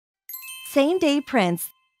Same-day prints,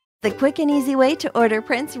 the quick and easy way to order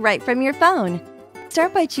prints right from your phone.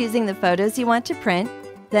 Start by choosing the photos you want to print,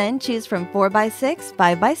 then choose from 4x6,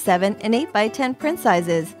 5x7, and 8x10 print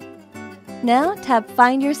sizes. Now tap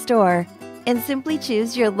Find Your Store and simply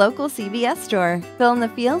choose your local CVS store. Fill in the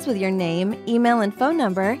fields with your name, email, and phone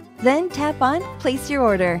number, then tap on Place Your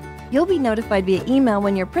Order. You'll be notified via email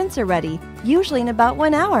when your prints are ready, usually in about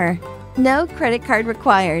 1 hour. No credit card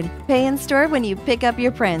required. Pay in store when you pick up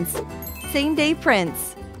your prints. Same-day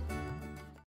prints.